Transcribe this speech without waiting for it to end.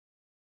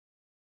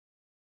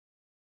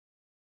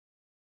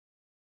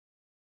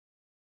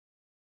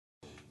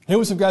Hey,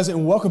 what's up, guys,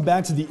 and welcome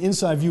back to the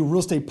Inside View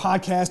Real Estate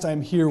Podcast.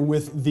 I'm here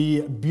with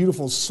the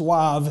beautiful,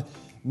 suave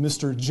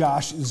Mr.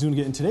 Josh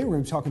Zuniga, and today we're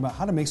going to be talking about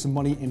how to make some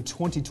money in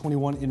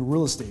 2021 in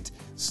real estate.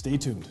 Stay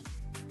tuned.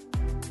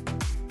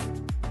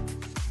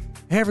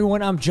 Hey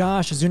everyone, I'm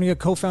Josh Zuniga,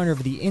 co-founder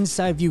of the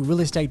Inside View Real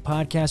Estate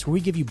Podcast, where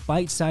we give you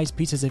bite-sized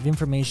pieces of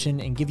information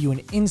and give you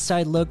an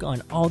inside look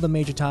on all the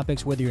major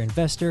topics, whether you're an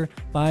investor,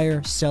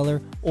 buyer,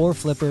 seller, or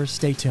flipper.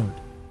 Stay tuned.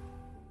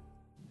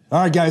 All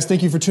right, guys,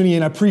 thank you for tuning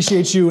in. I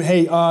appreciate you.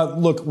 Hey,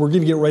 look, we're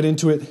going to get right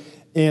into it.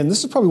 And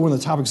this is probably one of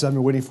the topics I've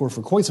been waiting for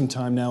quite some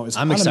time now. Is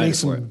how to make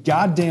some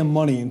goddamn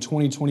money in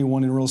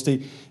 2021 in real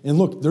estate. And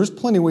look, there's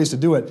plenty of ways to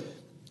do it,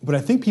 but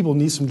I think people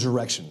need some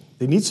direction.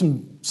 They need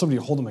somebody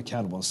to hold them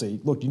accountable and say,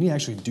 look, you need to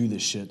actually do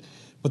this shit.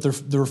 But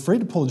they're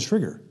afraid to pull the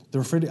trigger.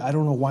 They're afraid. I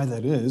don't know why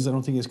that is. I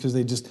don't think it's because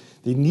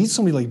they need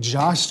somebody like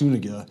Josh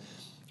Zuniga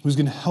who's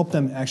going to help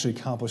them actually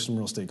accomplish some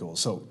real estate goals.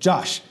 So,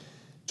 Josh,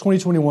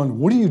 2021,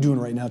 what are you doing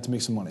right now to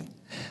make some money?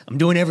 I'm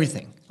doing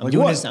everything. I'm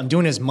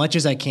doing as much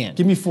as I can.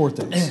 Give me 4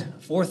 things.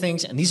 4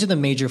 things, and these are the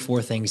major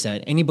 4 things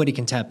that anybody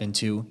can tap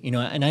into. You know,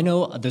 and I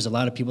know there's a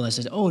lot of people that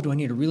says, "Oh, do I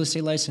need a real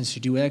estate license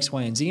to do X,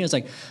 Y, and Z?" And it's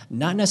like,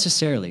 not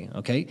necessarily.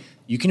 Okay,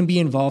 you can be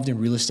involved in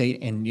real estate,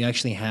 and you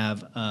actually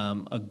have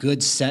a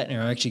good set, or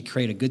actually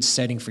create a good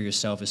setting for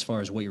yourself as far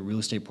as what your real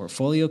estate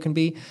portfolio can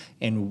be.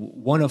 And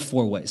one of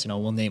 4 ways, and I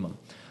will name them: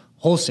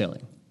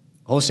 wholesaling.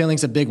 Wholesaling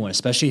is a big one,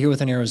 especially here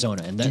within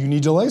Arizona. And do you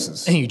need a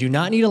license? And you do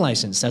not need a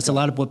license. That's a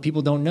lot of what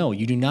people don't know.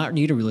 You do not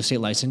need a real estate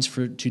license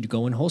to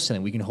go in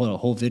wholesaling. We can hold a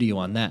whole video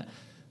on that.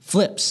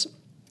 Flips.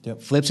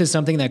 Yep. Flips is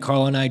something that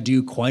Carl and I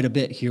do quite a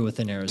bit here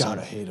within Arizona.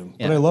 God, I hate them,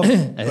 yeah. but I love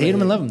them. I hate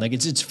them and love them. Like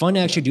it's fun to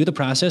actually do the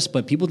process,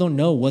 but people don't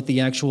know what the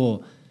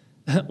actual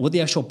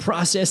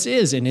process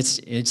is, and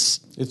it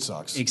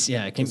sucks.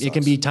 It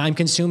can be time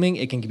consuming.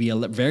 It can be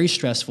very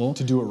stressful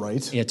to do it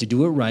right. Yeah, to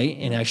do it right,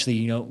 and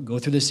actually, go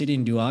through the city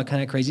and do all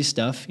kind of crazy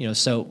stuff.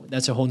 So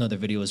that's a whole nother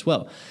video as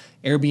well.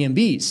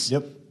 Airbnbs.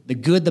 Yep. The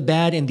good, the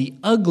bad, and the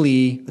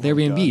ugly with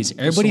Airbnbs.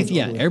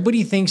 God.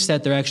 Everybody thinks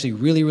that they're actually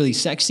really, really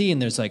sexy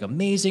and there's like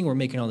amazing, we're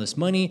making all this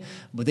money,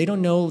 but they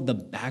don't know the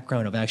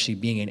background of actually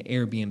being an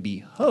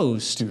Airbnb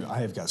host. Dude, I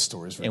have got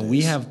stories for and days.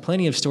 We have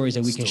plenty of stories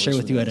that we can share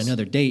with you at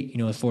another date,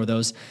 for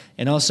those.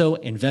 And also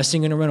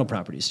investing in rental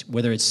properties,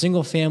 whether it's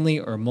single family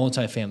or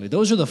multifamily.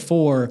 Those are the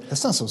 4.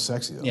 That's not so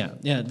sexy though.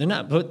 Yeah, they're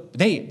not, but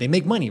they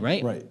make money,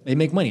 right? Right. They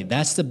make money.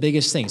 That's the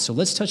biggest thing. So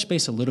let's touch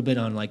base a little bit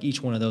on like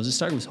each one of those. Let's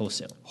start with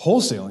wholesaling.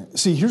 Wholesaling.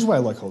 See, here's why I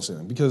like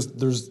wholesaling, because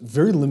there's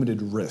very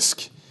limited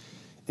risk.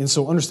 And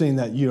so understanding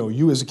that,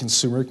 you as a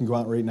consumer can go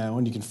out right now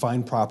and you can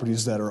find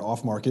properties that are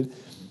off market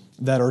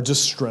that are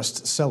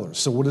distressed sellers.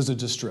 So what is a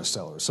distressed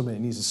seller? Somebody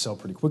that needs to sell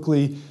pretty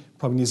quickly,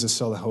 probably needs to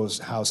sell the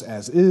house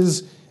as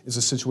is. It's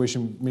a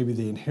situation, maybe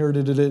they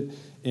inherited it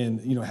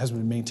and, hasn't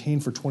been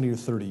maintained for 20 or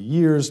 30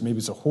 years. Maybe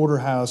it's a hoarder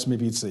house.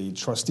 Maybe it's a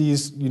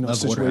trustees, Love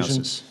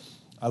situation.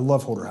 I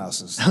love hoarder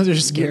houses. Those are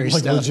scary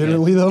stuff. Like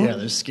legitimately though? Yeah,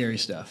 there's scary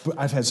stuff. But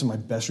I've had some of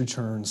my best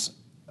returns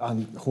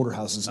on hoarder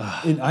houses.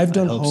 And I've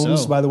done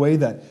homes, by the way,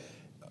 that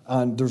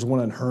there's one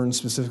on Hearn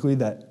specifically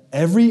that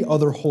every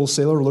other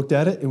wholesaler looked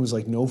at it and was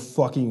like, no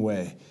fucking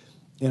way.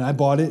 And I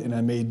bought it and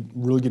I made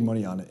really good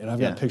money on it. And I've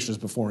got pictures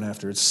before and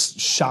after.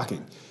 It's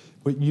shocking.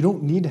 But you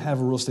don't need to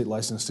have a real estate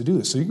license to do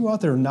this. So you can go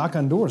out there and knock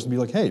on doors and be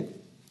like, hey,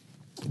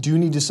 do you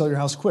need to sell your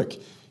house quick?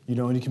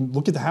 And you can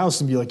look at the house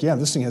and be like, yeah,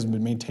 this thing hasn't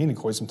been maintained in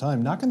quite some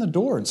time. Knock on the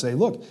door and say,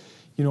 look,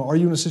 are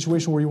you in a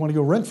situation where you want to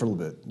go rent for a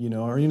little bit?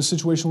 Are you in a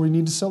situation where you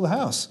need to sell the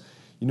house?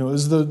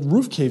 Is the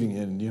roof caving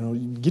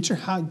in? Get your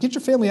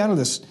family out of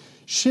this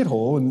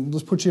shithole and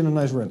let's put you in a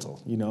nice rental,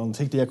 and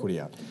take the equity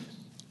out.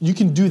 You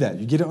can do that.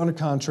 You get it under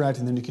contract,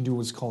 and then you can do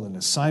what's called an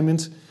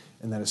assignment,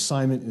 and that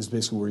assignment is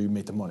basically where you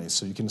make the money.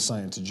 So you can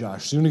assign it to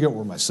Josh Zuniga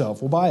or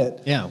myself. We'll buy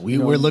it. Yeah,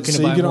 we're looking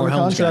to buy more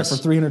homes. Say you get on a contract for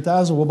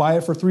 $300,000, we'll buy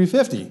it for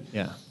 $350,000.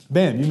 Yeah.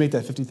 Bam, you make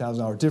that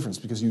 $50,000 difference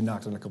because you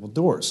knocked on a couple of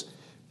doors.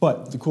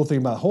 But the cool thing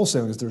about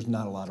wholesaling is there's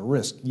not a lot of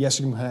risk. Yes,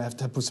 you're going to have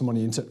to put some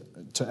money into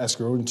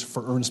escrow and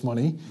for earnest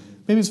money.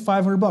 Maybe it's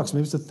 $500,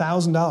 maybe it's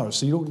 $1,000.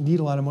 So you don't need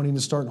a lot of money to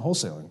start in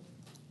wholesaling.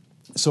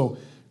 So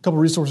a couple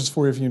of resources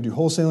for you if you're going to do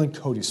wholesaling.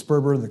 Cody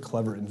Sperber, the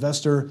Clever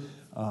Investor,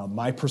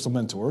 my personal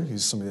mentor.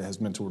 He's somebody that has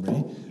mentored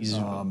me. He's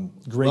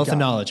great wealth guy. of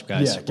knowledge,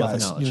 guys. Yeah, wealth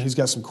of knowledge. He's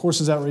got some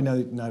courses out right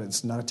now.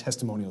 It's not a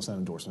testimonial, it's not an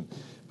endorsement,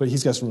 but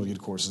he's got some really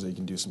good courses that you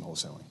can do some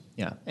wholesaling.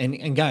 Yeah,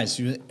 and guys,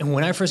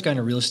 when I first got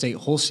into real estate,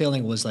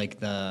 wholesaling was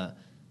like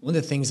one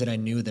of the things that I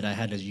knew that I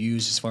had to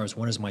use as far as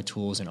one of my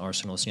tools and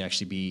arsenals to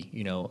actually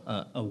be,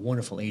 a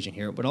wonderful agent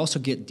here, but also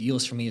get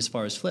deals for me as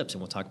far as flips,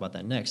 and we'll talk about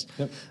that next.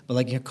 Yep. But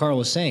like Carl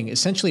was saying,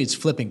 essentially it's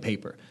flipping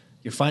paper.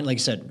 Like you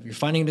said, you're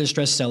finding a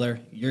distressed seller.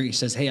 He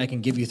says, hey, I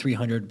can give you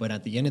 $300, but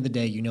at the end of the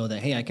day, you know that,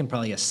 hey, I can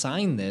probably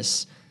assign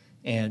this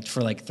and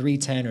for like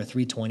 $310 or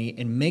 $320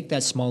 and make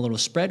that small little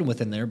spread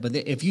within there. But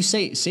if you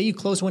say you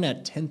close one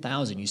at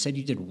 $10,000, you said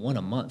you did one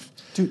a month.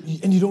 Dude,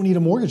 and you don't need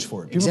a mortgage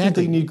for it. People think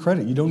they need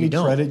credit. You don't need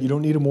credit. You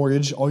don't need a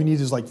mortgage. All you need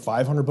is like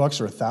 $500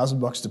 or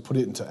 $1,000 to put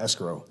it into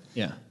escrow.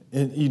 Yeah.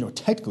 And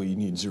technically you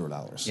need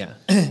 $0.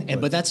 Yeah,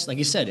 but that's like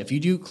you said. If you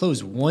do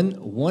close one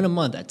a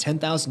month at $10,000,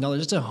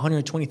 that's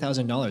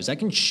 $120,000. That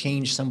can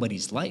change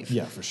somebody's life.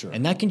 Yeah, for sure.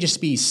 And that can just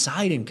be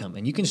side income,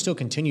 and you can still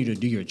continue to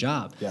do your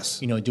job. Yes.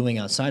 Doing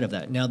outside of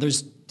that. Now,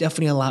 there's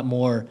definitely a lot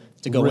more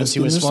to go Risk,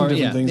 into as far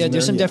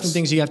there's some different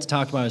things you have to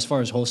talk about as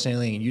far as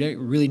wholesaling, and you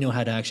don't really know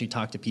how to actually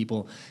talk to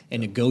people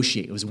and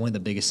negotiate. It was one of the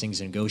biggest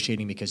things in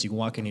negotiating, because you can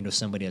walk into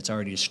somebody that's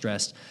already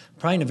stressed,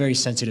 probably in a very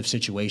sensitive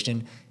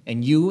situation,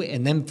 and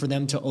then for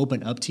them to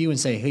open up to you and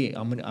say, hey,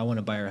 I want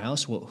to buy your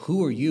house. Well,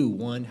 who are you?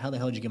 One, how the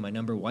hell did you get my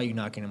number? Why are you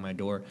knocking on my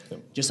door?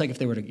 Yep. Just like if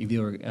they were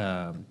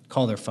to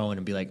call their phone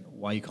and be like,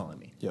 why are you calling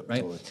me? Yep,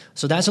 right? totally.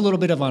 So that's a little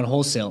bit of on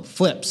wholesale.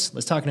 Flips.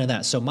 Let's talk into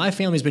that. So my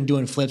family's been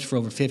doing flips for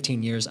over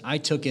 15 years. I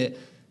took it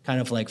kind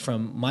of like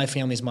from my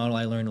family's model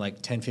I learned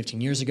like 10,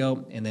 15 years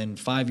ago. And then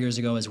 5 years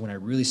ago is when I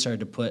really started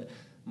to put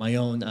my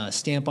own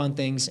stamp on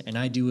things. And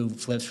I do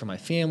flips for my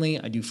family.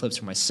 I do flips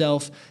for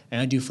myself.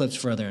 And I do flips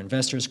for other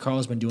investors.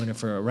 Carl's been doing it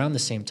for around the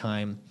same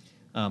time.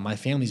 My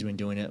family's been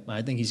doing it.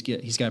 I think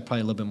he's got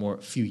probably a little bit more,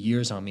 a few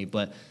years on me.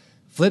 But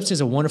flips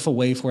is a wonderful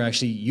way for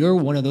actually you're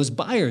one of those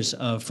buyers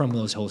from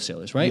those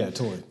wholesalers, right? Yeah,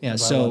 totally. Yeah,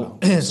 so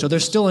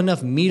there's still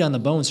enough meat on the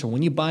bone. So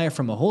when you buy it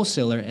from a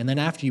wholesaler, and then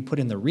after you put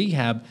in the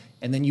rehab,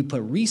 and then you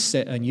put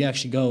resale, and you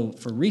actually go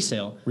for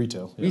retail.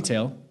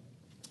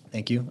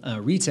 Thank you.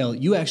 Retail,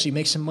 you actually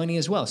make some money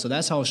as well. So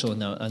that's also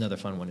another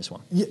fun one as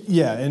well.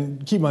 Yeah,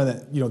 and keep in mind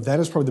that that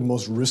is probably the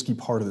most risky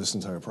part of this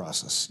entire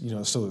process.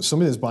 So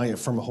somebody that's buying it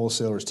from a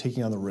wholesaler is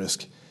taking on the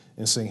risk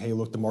and saying, hey,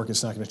 look, the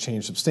market's not going to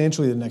change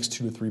substantially the next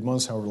 2 to 3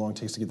 months, however long it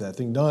takes to get that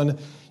thing done.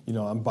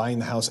 I'm buying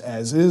the house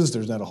as is.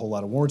 There's not a whole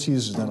lot of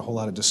warranties. There's not a whole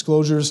lot of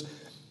disclosures.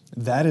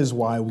 That is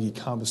why we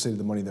get compensated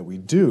the money that we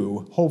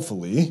do,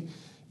 hopefully,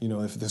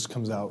 if this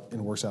comes out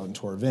and works out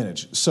into our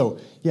advantage. So,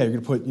 yeah, you're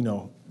going to put,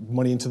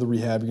 money into the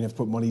rehab. You're going to have to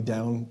put money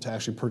down to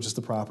actually purchase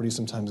the property.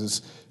 Sometimes it's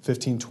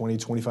 15, 20,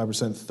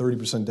 25%,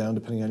 30% down,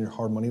 depending on your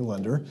hard money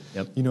lender.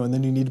 Yep. And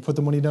then you need to put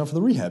the money down for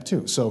the rehab,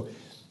 too. So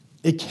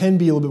it can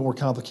be a little bit more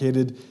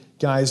complicated.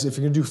 Guys, if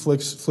you're going to do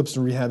flips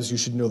and rehabs, you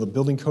should know the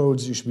building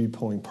codes. You should be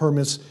pulling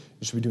permits.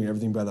 You should be doing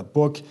everything by the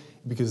book,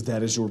 because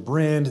that is your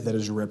brand, that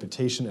is your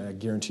reputation, and I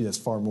guarantee that's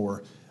far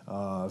more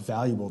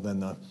valuable than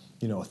the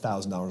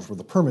 $1,000 worth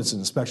of permits and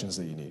inspections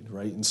that you need,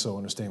 right? And so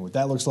understanding what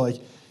that looks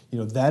like,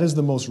 that is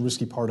the most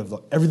risky part of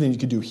everything you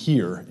could do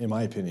here, in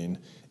my opinion,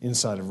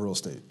 inside of real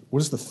estate.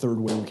 What is the third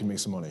way we can make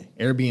some money?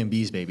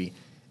 Airbnbs, baby.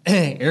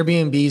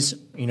 Airbnbs,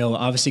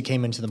 obviously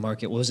came into the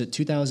market. What was it,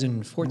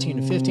 2014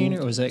 or 15,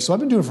 or was that? So I've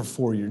been doing it for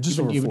 4 years.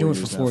 You've been doing it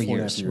for 4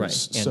 years, right?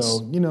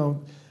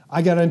 So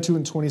I got into it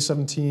in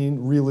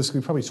 2017.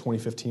 Realistically, probably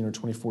 2015 or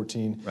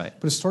 2014. Right.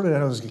 But it started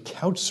out as a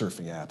couch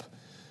surfing app,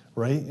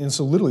 right? And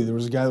so literally, there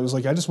was a guy that was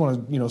like, I just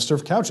want to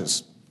surf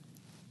couches,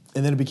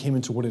 and then it became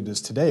into what it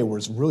is today, where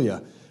it's really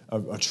a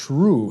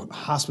true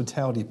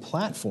hospitality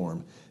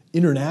platform,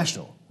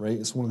 international. Right,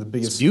 it's one of the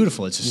biggest. It's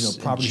beautiful. It's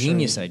just a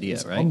genius idea,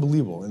 it's right?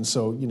 Unbelievable. And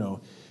so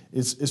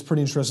it's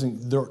pretty interesting.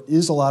 There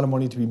is a lot of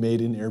money to be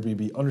made in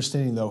Airbnb.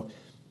 Understanding though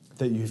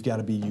that you've got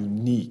to be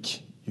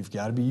unique. You've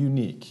got to be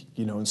unique.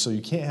 And so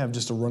you can't have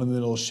just a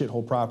run-of-the-mill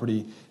shithole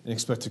property and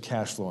expect to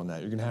cash flow on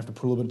that. You're going to have to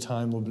put a little bit of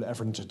time, a little bit of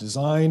effort into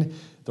design.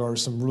 There are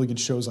some really good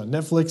shows on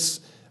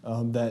Netflix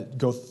that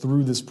go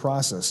through this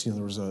process.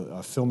 There was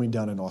a filming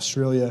down in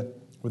Australia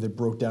where they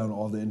broke down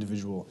all the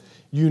individual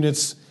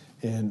units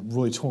and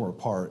really tore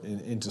apart,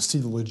 and to see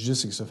the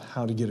logistics of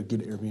how to get a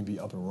good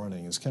Airbnb up and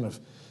running is kind of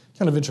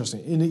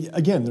interesting. And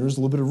again, there is a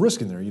little bit of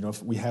risk in there.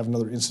 If we have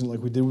another incident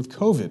like we did with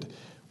COVID,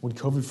 when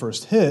COVID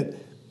first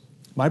hit,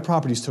 my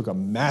properties took a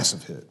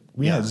massive hit.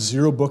 We had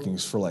 0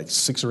 bookings for like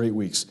 6 or 8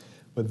 weeks,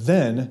 but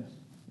then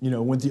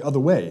went the other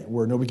way,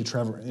 where nobody could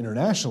travel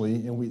internationally,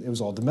 and it was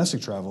all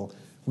domestic travel.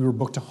 We were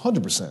booked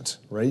 100%,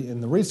 right,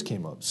 and the rates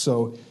came up.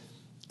 So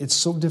it's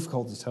so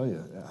difficult to tell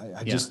you.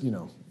 I just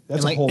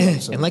That's a whole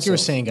episode. And like you were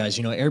saying, guys,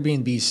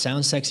 Airbnb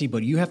sounds sexy,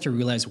 but you have to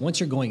realize once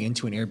you're going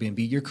into an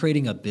Airbnb, you're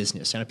creating a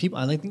business. And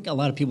I think a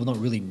lot of people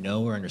don't really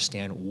know or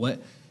understand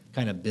what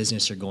kind of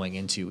business you're going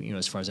into,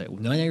 as far as that.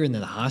 Now you're in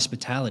the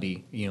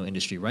hospitality,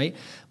 industry, right?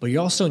 But you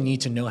also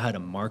need to know how to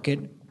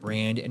market,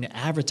 brand, and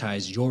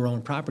advertise your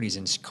own properties.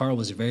 And Carl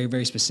was very,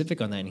 very specific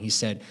on that. And he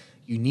said,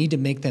 you need to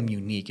make them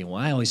unique. And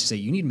I always say,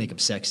 you need to make them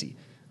sexy.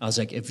 I was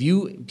like,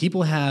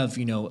 people have,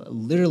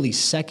 literally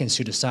seconds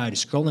to decide,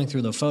 scrolling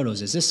through the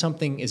photos, is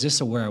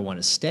this where I want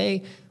to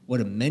stay?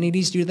 What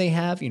amenities do they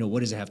have?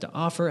 What does it have to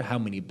offer? How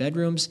many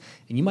bedrooms?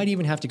 And you might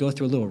even have to go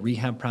through a little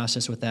rehab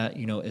process with that,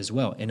 as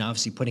well. And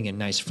obviously putting in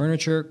nice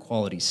furniture,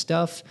 quality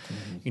stuff,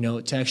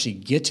 to actually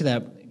get to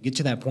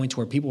that point to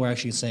where people are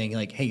actually saying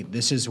like, hey,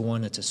 this is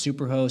one that's a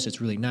super host. It's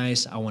really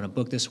nice. I want to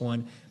book this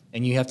one.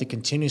 And you have to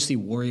continuously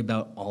worry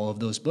about all of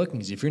those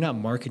bookings. If you're not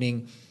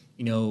marketing,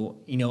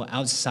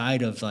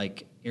 outside of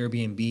like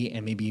Airbnb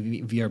and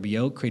maybe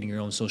VRBO, creating your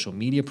own social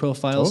media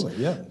profiles,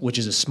 totally, yeah. Which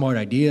is a smart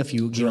idea. If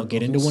you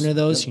get into one of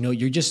those, yep.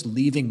 You're just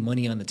leaving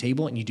money on the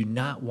table, and you do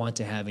not want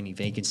to have any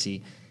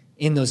vacancy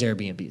in those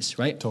Airbnbs,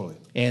 right? Totally.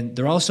 And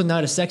they're also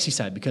not a sexy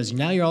side, because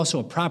now you're also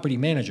a property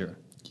manager.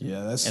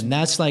 Yeah,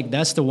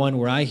 that's the one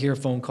where I hear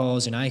phone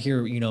calls and I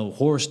hear,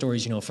 horror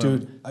stories,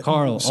 from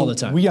Carl all the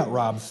time. We got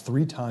robbed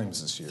 3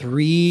 times this year.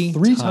 Three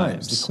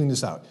times to clean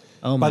this out.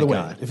 Oh By my the way,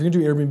 God. if you're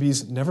gonna do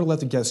Airbnbs, never let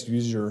the guests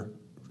use your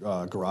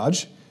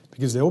garage,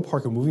 because they will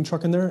park a moving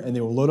truck in there and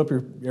they will load up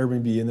your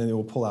Airbnb and then they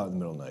will pull out in the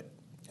middle of the night.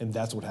 And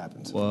that's what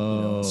happens.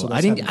 Whoa. So I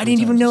didn't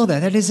even know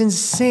that. That is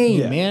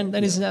insane, man.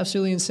 That is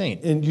absolutely insane.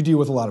 And you deal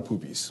with a lot of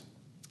poopies.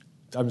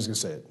 I'm just gonna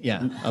say it.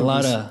 Yeah, a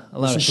lot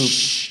of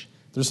shh.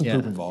 There's some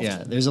poop involved.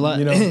 Yeah, there's a lot.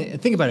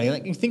 Think about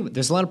it.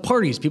 There's a lot of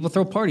parties. People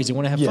throw parties. They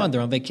want to have fun.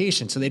 They're on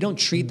vacation, so they don't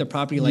treat the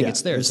property like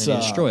it's theirs. They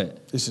destroy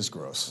it. It's just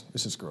gross.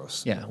 It's just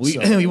gross. Yeah,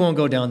 we won't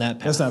go down that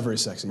path. That's not very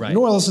sexy. Right. You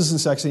know what else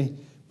isn't sexy,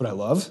 but I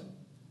love?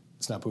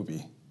 It's not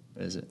poopy.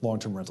 What is it?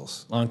 Long-term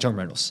rentals. Long-term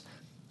rentals.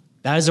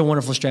 That is a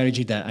wonderful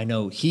strategy that I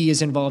know he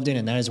is involved in,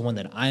 and that is one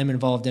that I am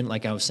involved in.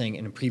 Like I was saying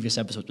in a previous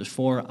episode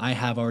before, I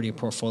have already a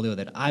portfolio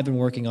that I've been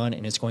working on,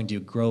 and it's going to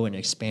grow and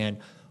expand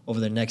over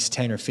the next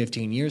 10 or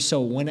 15 years.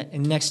 So when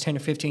in the next 10 or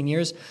 15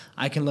 years,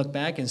 I can look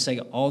back and say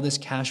all this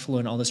cash flow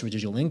and all this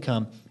residual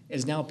income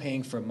is now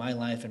paying for my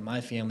life and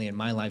my family and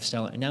my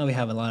lifestyle. And now we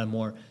have a lot of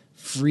more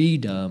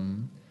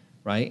freedom,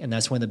 right? And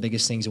that's one of the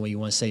biggest things when you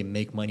want to say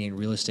make money in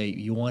real estate.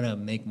 You want to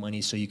make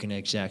money so you can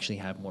actually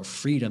have more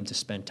freedom to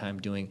spend time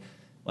doing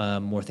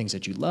more things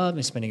that you love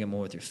and spending it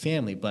more with your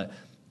family. But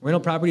rental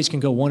properties can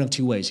go one of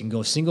 2 ways. You can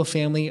go single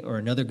family, or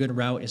another good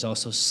route is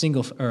also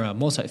single or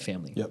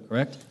multifamily. Yep.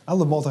 Correct? I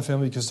love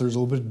multifamily because there's a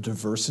little bit of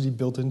diversity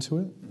built into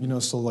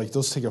it. So like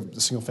let's take a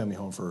single family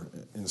home for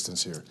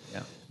instance here.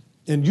 Yeah.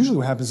 And usually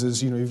what happens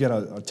is, you've got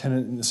a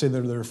tenant, and say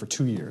they're there for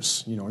 2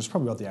 years. It's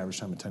probably about the average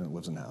time a tenant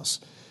lives in the house.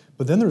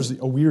 But then there's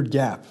a weird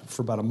gap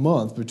for about a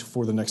month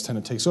before the next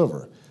tenant takes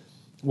over.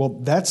 Well,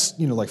 that's,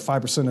 like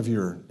 5% of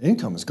your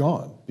income is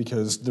gone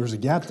because there's a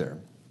gap there.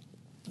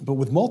 But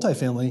with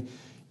multifamily,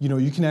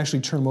 you can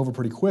actually turn them over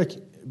pretty quick,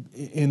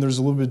 and there's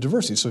a little bit of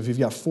diversity. So if you've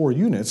got 4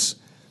 units,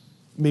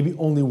 maybe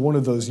only one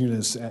of those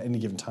units at any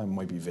given time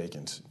might be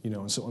vacant.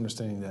 And so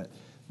understanding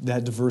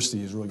that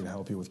diversity is really going to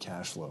help you with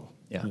cash flow.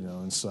 Yeah.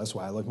 And so that's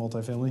why I like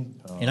multifamily.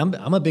 And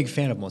I'm a big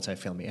fan of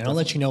multifamily. And I'll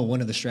let you know one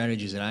of the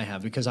strategies that I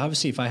have, because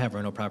obviously if I have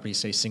rental properties,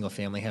 say single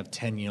family, have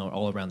 10,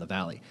 all around the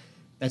valley.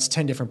 That's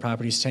 10 different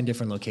properties, 10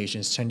 different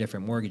locations, 10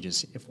 different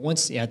mortgages. If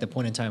once at the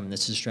point in time, and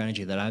this is a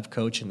strategy that I've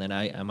coached and that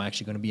I'm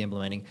actually going to be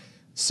implementing,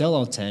 sell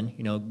all 10,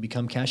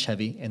 become cash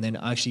heavy, and then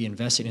actually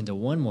invest it into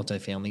one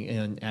multifamily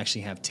and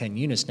actually have 10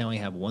 units. Now I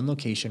have one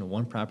location,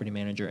 one property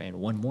manager, and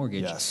one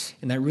mortgage. Yes.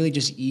 And that really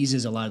just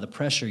eases a lot of the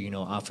pressure,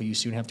 off of you,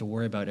 so you don't have to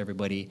worry about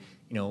everybody,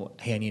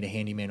 hey, I need a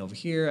handyman over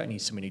here, I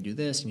need somebody to do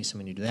this, I need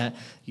somebody to do that.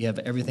 You have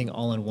everything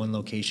all in one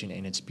location,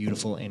 and it's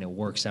beautiful, and it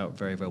works out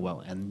very, very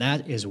well. And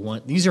that is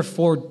these are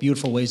 4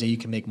 beautiful ways that you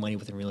can make money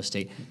within real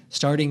estate.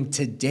 Starting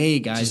today,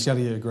 guys. Just got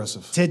to get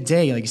aggressive.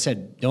 Today, like I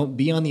said, don't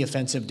be on the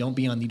offensive, don't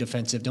be on the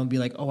defensive, don't be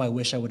like, oh, I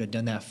wish I would have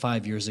done that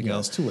 5 years ago. Yeah,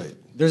 it's too late.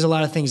 There's a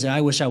lot of things that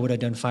I wish I would have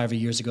done 5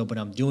 years ago, but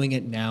I'm doing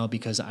it now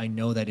because I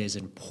know that is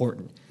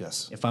important.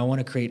 Yes. If I want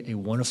to create a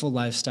wonderful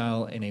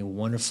lifestyle and a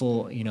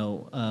wonderful,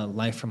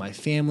 life for my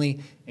family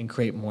and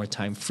create more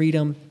time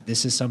freedom,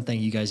 this is something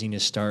you guys need to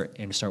start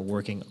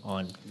working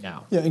on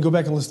now. Yeah, and go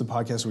back and listen to the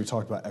podcast where we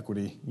talked about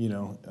equity.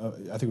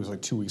 I think it was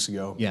like 2 weeks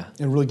ago. Yeah.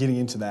 And really getting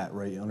into that,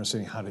 right?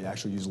 Understanding how to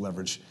actually use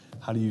leverage,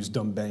 how to use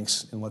dumb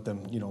banks and let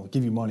them,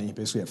 give you money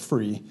basically at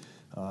free.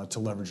 To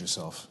leverage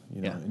yourself,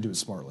 and do it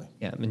smartly.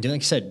 Yeah, and like I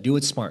said, do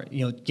it smart.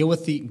 Get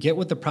with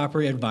the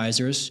proper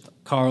advisors,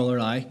 Carl or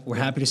I. We're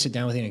happy to sit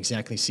down with you and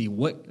exactly see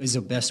what is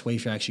the best way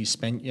to actually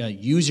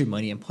use your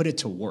money and put it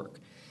to work.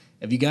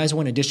 If you guys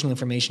want additional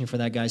information for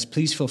that, guys,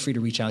 please feel free to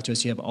reach out to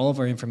us. You have all of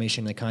our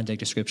information in the contact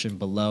description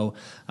below.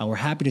 We're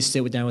happy to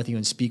sit down with you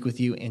and speak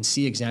with you and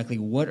see exactly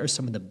what are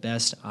some of the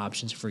best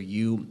options for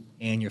you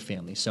and your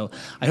family. So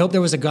I hope there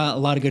was a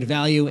lot of good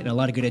value and a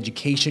lot of good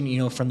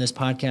education, from this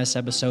podcast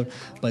episode.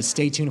 But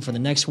stay tuned for the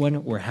next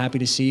one. We're happy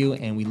to see you,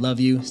 and we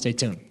love you. Stay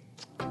tuned.